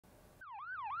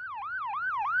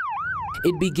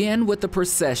It began with a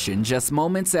procession just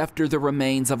moments after the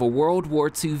remains of a World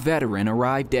War II veteran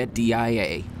arrived at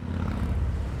DIA.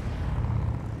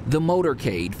 The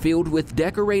motorcade filled with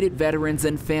decorated veterans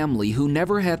and family who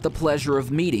never had the pleasure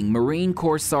of meeting Marine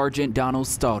Corps Sergeant Donald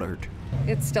Stoddard.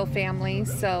 It's still family,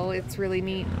 so it's really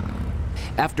neat.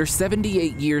 After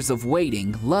 78 years of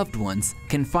waiting, loved ones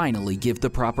can finally give the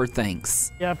proper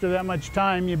thanks. After that much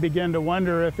time, you begin to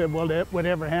wonder if it would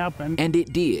ever happen. And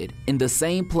it did, in the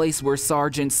same place where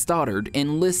Sergeant Stoddard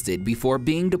enlisted before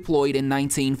being deployed in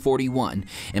 1941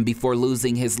 and before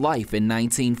losing his life in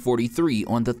 1943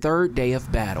 on the third day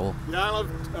of battle. The island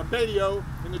of Badio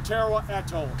in the Tarawa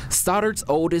Atoll. Stoddard's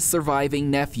oldest surviving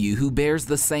nephew, who bears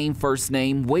the same first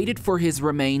name, waited for his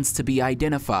remains to be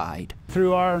identified.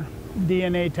 Through our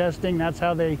DNA testing, that's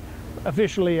how they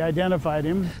officially identified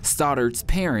him. Stoddard's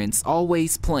parents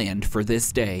always planned for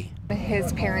this day.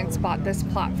 His parents bought this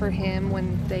plot for him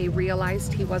when they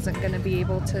realized he wasn't going to be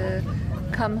able to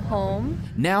come home.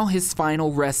 Now his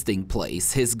final resting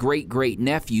place, his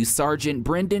great-great-nephew, Sergeant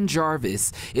Brendan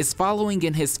Jarvis, is following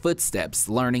in his footsteps,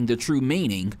 learning the true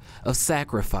meaning of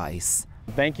sacrifice.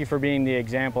 Thank you for being the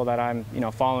example that I'm,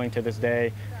 following to this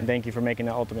day, and thank you for making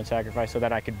the ultimate sacrifice so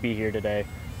that I could be here today.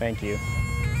 Thank you.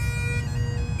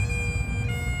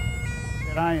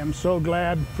 And I am so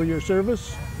glad for your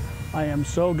service. I am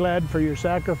so glad for your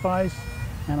sacrifice,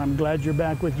 and I'm glad you're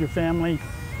back with your family.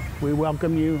 We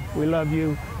welcome you. We love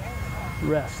you.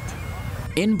 Rest.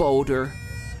 In Boulder,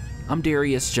 I'm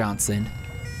Darius Johnson,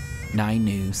 9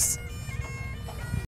 News.